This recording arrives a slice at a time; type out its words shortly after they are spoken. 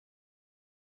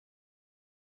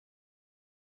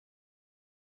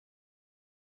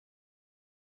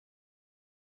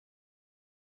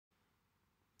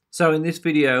So in this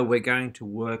video we're going to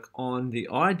work on the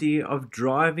idea of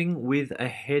driving with a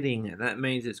heading. That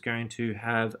means it's going to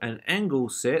have an angle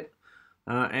set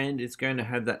and it's going to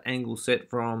have that angle set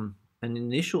from an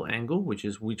initial angle, which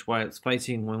is which way it's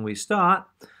facing when we start,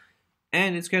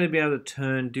 and it's going to be able to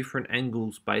turn different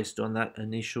angles based on that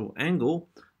initial angle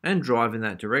and drive in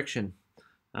that direction,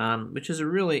 which is a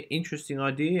really interesting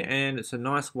idea, and it's a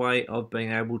nice way of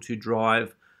being able to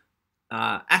drive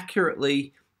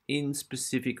accurately in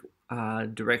specific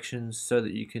directions so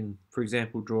that you can, for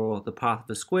example, draw the path of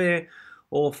a square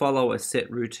or follow a set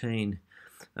routine.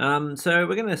 So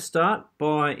we're going to start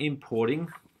by importing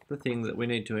the thing that we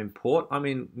need to import. I'm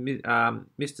in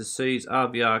Mr. C's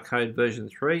RVR code version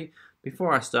 3.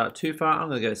 Before I start too far, I'm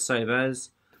going to go save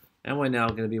as, and we're now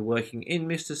going to be working in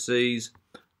Mr. C's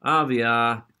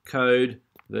RVR code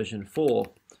version 4.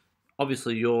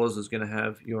 Obviously yours is going to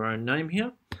have your own name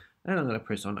here, and I'm going to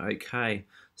press on OK.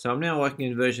 So I'm now working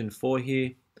in version 4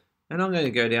 here, and I'm going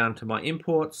to go down to my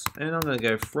imports, and I'm going to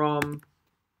go from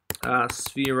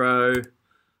Sphero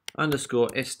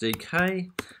 _SDK,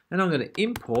 and I'm going to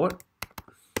import,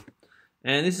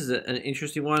 and this is an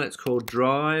interesting one. It's called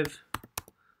drive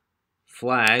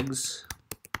flags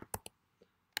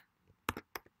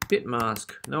bit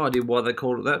mask. No idea why they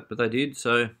called it that, but they did,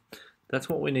 so that's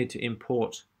what we need to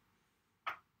import.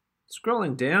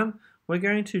 Scrolling down, we're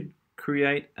going to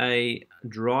create a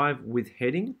drive with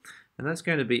heading, and that's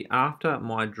going to be after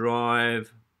my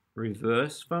drive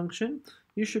reverse function.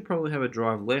 You should probably have a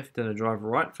drive left and a drive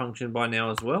right function by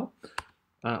now as well.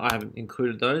 I haven't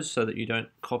included those so that you don't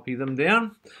copy them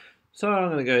down. So I'm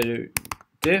going to go to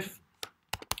def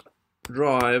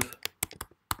drive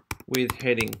with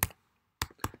heading.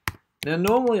 Now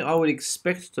normally I would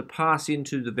expect to pass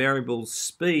into the variable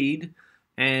speed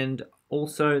and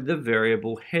also the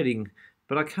variable heading,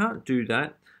 but I can't do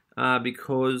that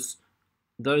because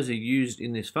those are used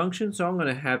in this function. So I'm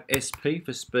going to have SP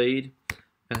for speed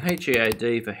and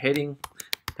HEAD for heading,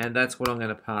 and that's what I'm going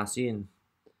to pass in.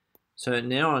 So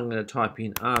now I'm going to type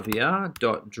in rvr.drive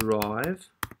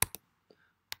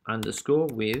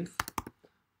 _with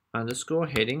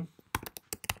 _heading,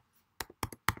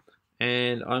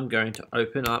 and I'm going to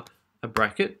open up a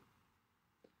bracket,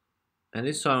 and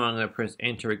this time I'm going to press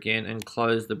enter again and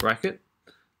close the bracket,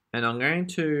 and I'm going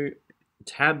to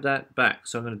tab that back.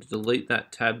 So I'm going to delete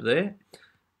that tab there,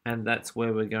 and that's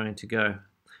where we're going to go.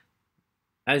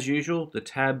 As usual, the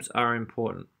tabs are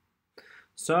important.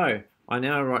 So I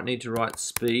now need to write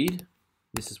speed.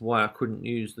 This is why I couldn't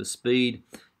use the speed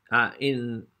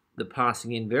in the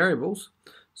passing in variables.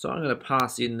 So I'm going to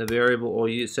pass in the variable, or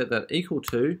you set that equal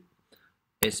to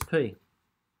SP.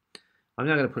 I'm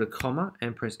now going to put a comma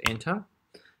and press enter,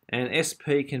 and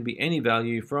SP can be any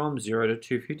value from 0 to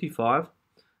 255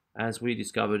 as we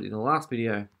discovered in the last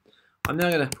video. I'm now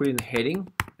going to put in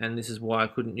heading, and this is why I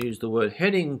couldn't use the word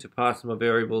heading to pass my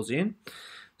variables in.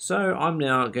 So I'm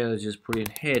now going to just put in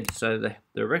head. So the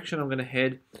direction I'm going to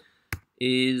head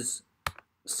is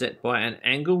set by an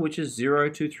angle which is 0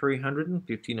 to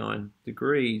 359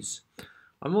 degrees.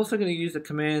 I'm also going to use a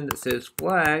command that says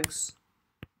flags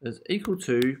is equal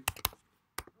to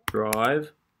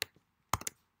drive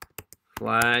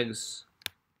flags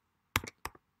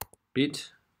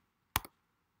bit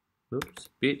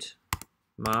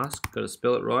mask. Got to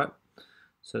spell it right,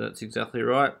 so that's exactly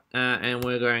right. And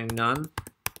we're going none,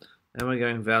 and we're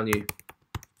going value,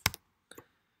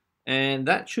 and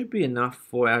that should be enough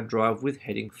for our drive with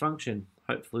heading function.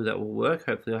 Hopefully that will work.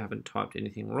 Hopefully I haven't typed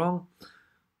anything wrong.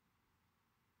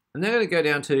 I'm now going to go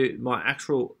down to my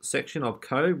actual section of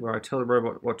code where I tell the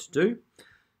robot what to do,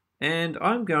 and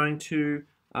I'm going to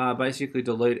basically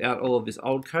delete out all of this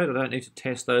old code. I don't need to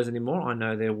test those anymore. I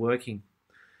know they're working.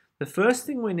 The first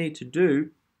thing we need to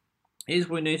do is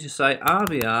we need to say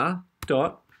rvr.reset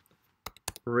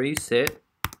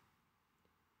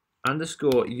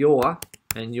 _your,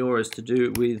 and your is to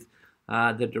do with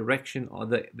the direction of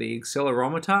the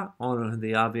accelerometer on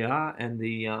the RVR, and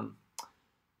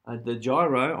the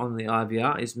gyro on the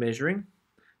RVR is measuring,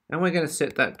 and we're going to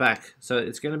set that back. So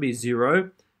it's going to be 0,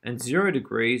 and 0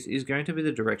 degrees is going to be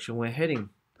the direction we're heading.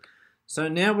 So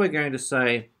now we're going to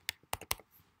say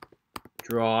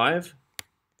drive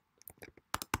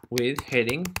with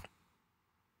heading,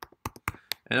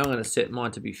 and I'm going to set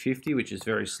mine to be 50, which is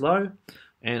very slow,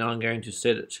 and I'm going to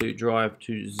set it to drive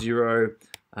to 0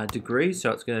 degrees,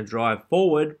 so it's going to drive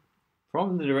forward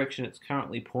from the direction it's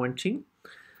currently pointing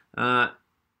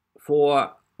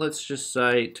for, let's just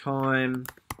say, time.sleep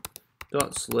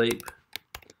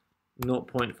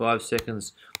 0.5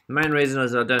 seconds. The main reason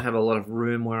is I don't have a lot of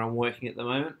room where I'm working at the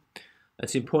moment.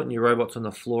 It's important your robot's on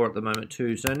the floor at the moment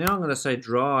too. So now I'm going to say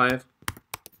drive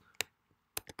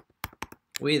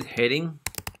with heading,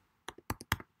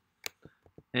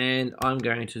 and I'm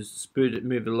going to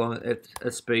move it along at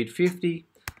a speed 50,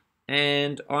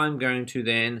 and I'm going to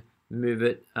then move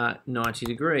it 90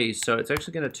 degrees. So it's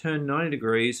actually going to turn 90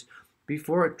 degrees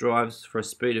before it drives for a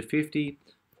speed of 50,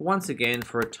 once again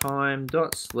for a time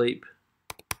dot sleep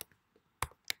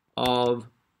of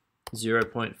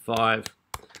 0.5.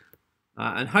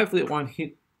 And hopefully it won't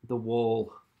hit the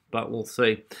wall, but we'll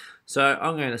see. So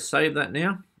I'm going to save that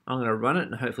now. I'm going to run it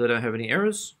and hopefully I don't have any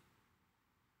errors.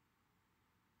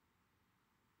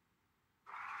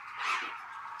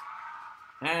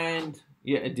 And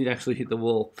yeah, it did actually hit the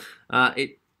wall.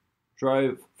 It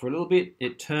drove for a little bit.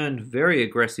 It turned very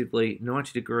aggressively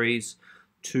 90 degrees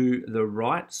to the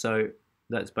right. So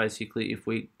that's basically if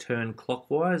we turn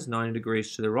clockwise 90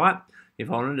 degrees to the right. If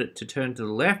I wanted it to turn to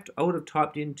the left, I would have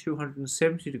typed in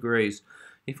 270 degrees.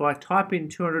 If I type in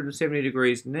 270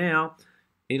 degrees now,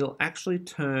 it'll actually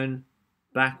turn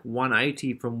back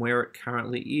 180 from where it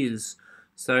currently is.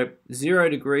 So 0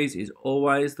 degrees is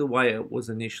always the way it was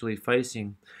initially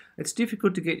facing. It's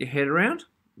difficult to get your head around,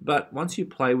 but once you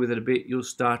play with it a bit, you'll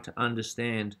start to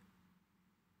understand.